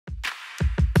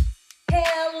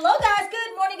Hello guys,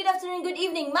 good morning, good afternoon, good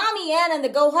evening. Mommy Ann and the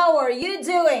Go, how are you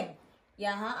doing?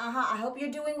 Yeah, I hope you're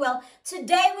doing well.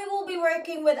 Today we will be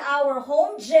working with our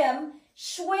home gym,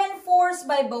 Schwinn Force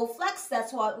by Bowflex.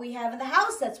 That's what we have in the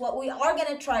house. That's what we are going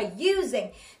to try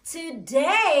using.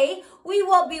 Today we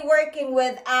will be working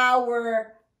with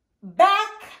our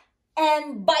back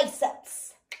and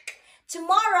biceps.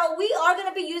 Tomorrow we are going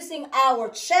to be using our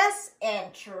chest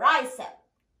and tricep.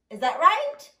 Is that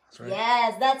right? That's right.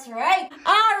 Yes, that's right.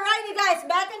 All right, you guys,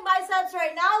 back and biceps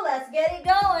right now. Let's get it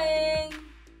going.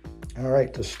 All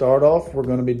right, to start off, we're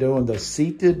going to be doing the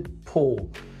seated pull.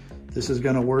 This is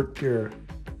going to work your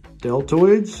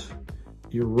deltoids,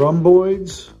 your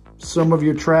rhomboids, some of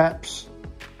your traps,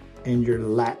 and your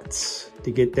lats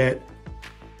to get that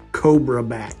cobra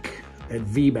back, that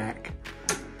V back.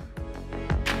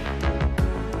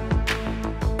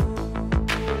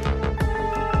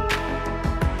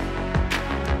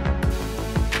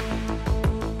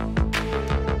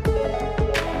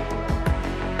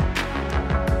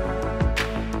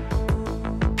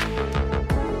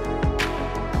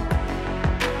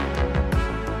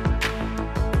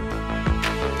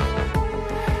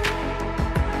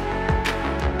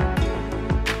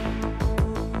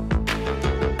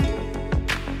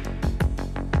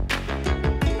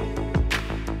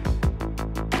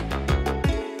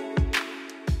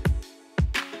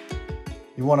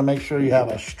 You want to make sure you have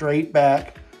a straight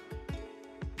back,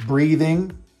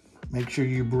 breathing. Make sure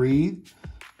you breathe.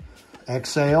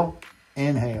 Exhale,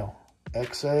 inhale,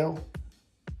 exhale,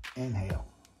 inhale.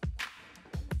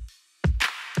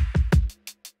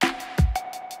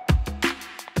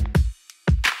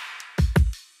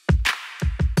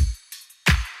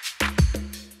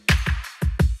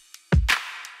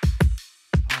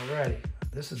 Alrighty,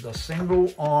 this is the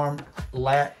single arm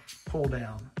lat pull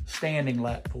down, standing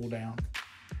lat pull down.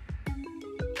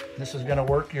 This is going to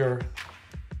work your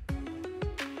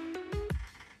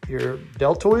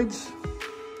deltoids,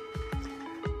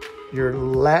 your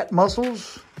lat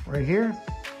muscles right here,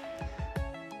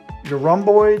 your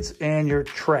rhomboids, and your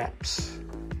traps.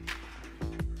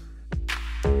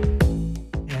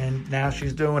 And now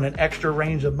she's doing an extra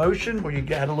range of motion where you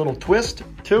got a little twist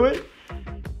to it.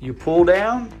 You pull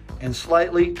down and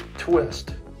slightly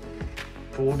twist.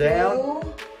 Pull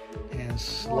down and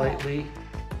slightly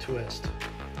twist.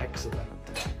 Excellent.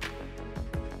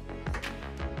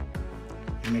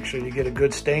 And make sure you get a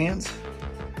good stance.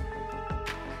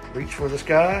 Reach for the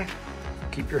sky.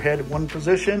 Keep your head in one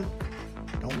position.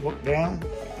 Don't look down.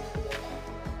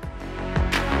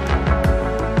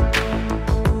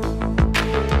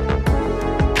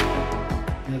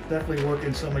 And it's definitely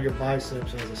working some of your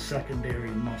biceps as a secondary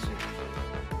muscle.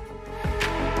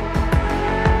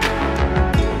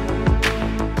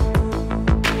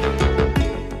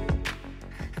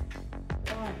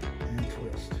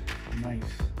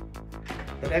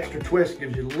 That extra twist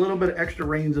gives you a little bit of extra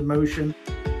range of motion.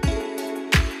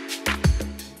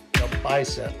 The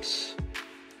biceps.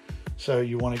 So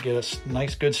you want to get a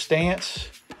nice good stance.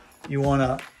 You want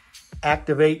to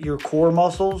activate your core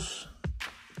muscles.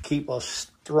 Keep a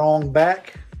strong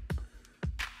back.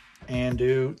 And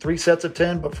do 3 sets of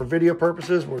 10. But for video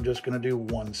purposes, we're just going to do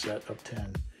 1 set of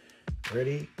 10.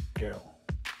 Ready, go.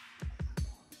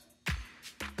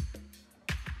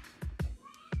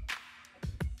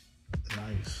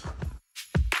 Nice.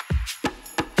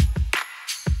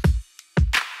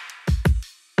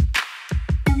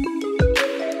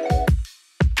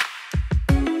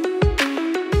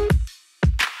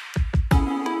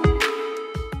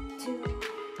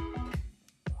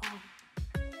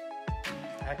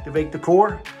 Activate the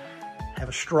core, have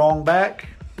a strong back,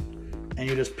 and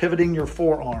you're just pivoting your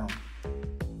forearm.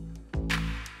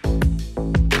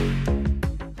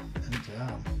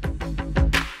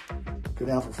 Go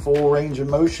down for full range of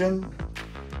motion.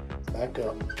 Back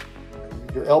up.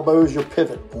 Your elbow is your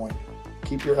pivot point.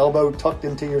 Keep your elbow tucked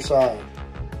into your side.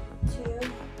 2,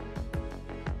 1.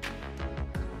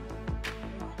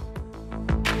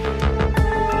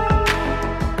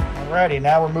 Alrighty,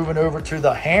 now we're moving over to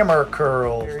the hammer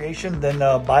curl variation, then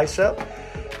bicep.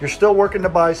 You're still working the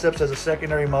biceps as a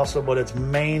secondary muscle, but it's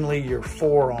mainly your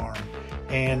forearm.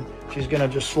 And she's gonna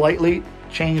just slightly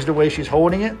change the way she's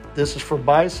holding it. This is for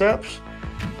biceps.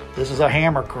 This is a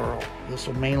hammer curl. This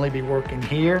will mainly be working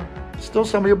here. Still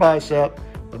some of your bicep,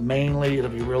 but mainly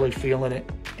it'll be really feeling it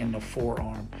in the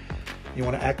forearm. You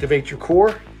want to activate your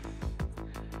core.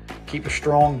 Keep a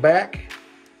strong back.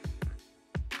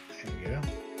 There you go.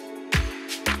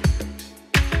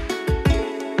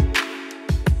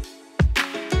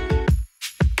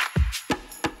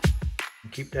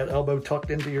 Keep that elbow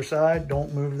tucked into your side.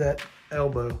 Don't move that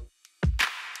elbow.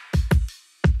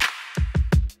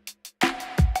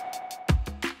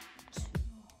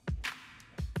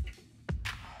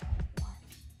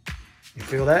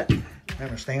 feel that?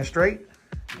 Remember, stand straight,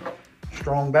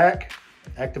 strong back,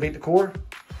 activate the core.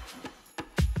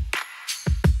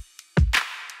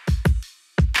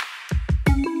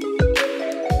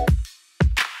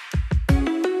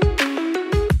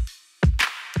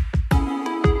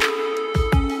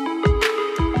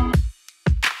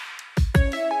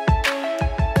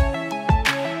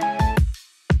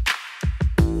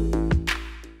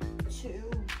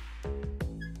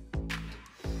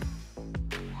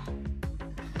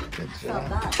 Good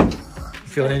job.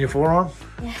 Feel it in your forearm?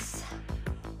 Yes.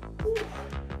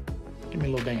 Give me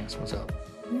a little dance. What's up?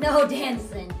 No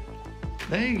dancing.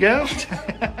 There you go.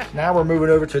 Now we're moving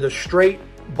over to the straight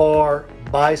bar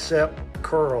bicep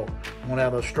curl. You want to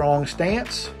have a strong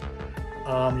stance.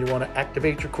 You want to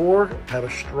activate your core, have a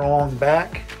strong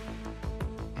back.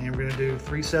 And we're going to do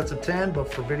 3 sets of 10,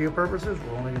 but for video purposes,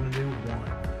 we're only going to do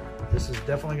 1. This is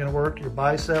definitely going to work your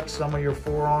biceps, some of your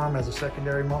forearm as a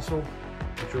secondary muscle,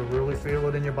 but you'll really feel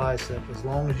it in your bicep as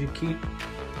long as you keep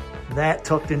that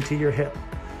tucked into your hip.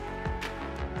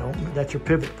 That's your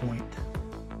pivot point.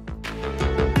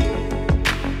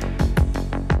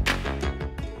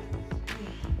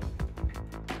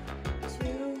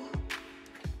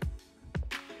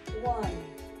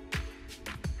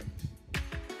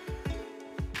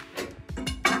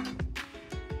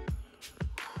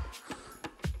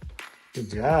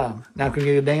 Good job. Now can we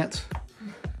get a dance?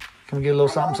 Can we get a little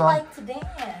something, something? I like to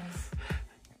dance.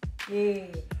 Yeah.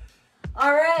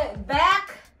 All right,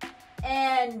 back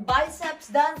and biceps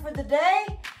done for the day.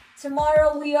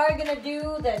 Tomorrow we are gonna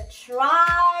do the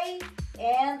tri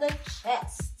and the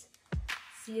chest.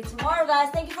 See you tomorrow, guys.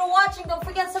 Thank you for watching. Don't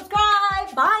forget to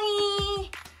subscribe. Bye.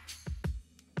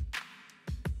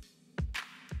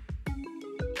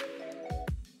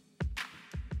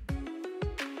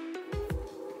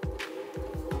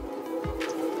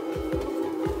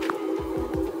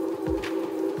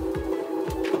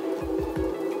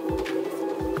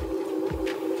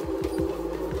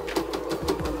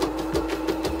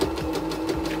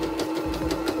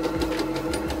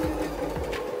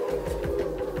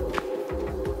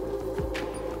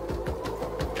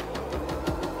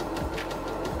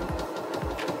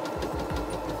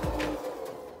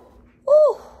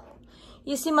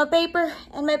 You see my paper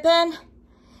and my pen?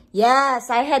 Yes,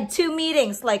 I had 2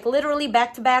 meetings, like literally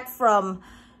back to back from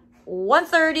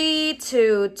 1:30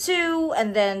 to 2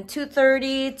 and then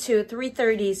 2:30 to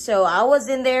 3:30. So I was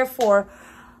in there for,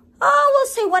 we'll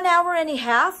say 1 hour and a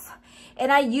half.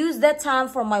 And I used that time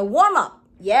for my warm-up.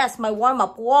 Yes, my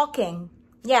warm-up, walking.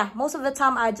 Yeah, most of the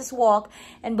time I just walk.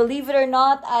 And believe it or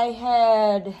not, I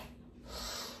had,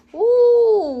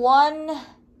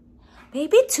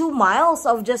 maybe 2 miles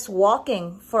of just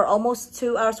walking for almost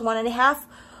 2 hours, 1.5.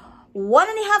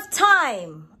 1.5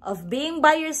 time of being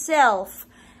by yourself,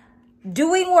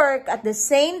 doing work at the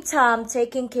same time,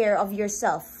 taking care of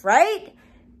yourself, right?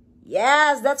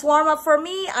 Yes, that's warm up for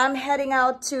me. I'm heading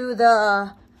out to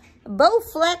the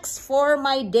Bowflex for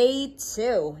my day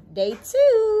 2. Day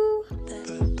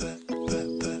 2.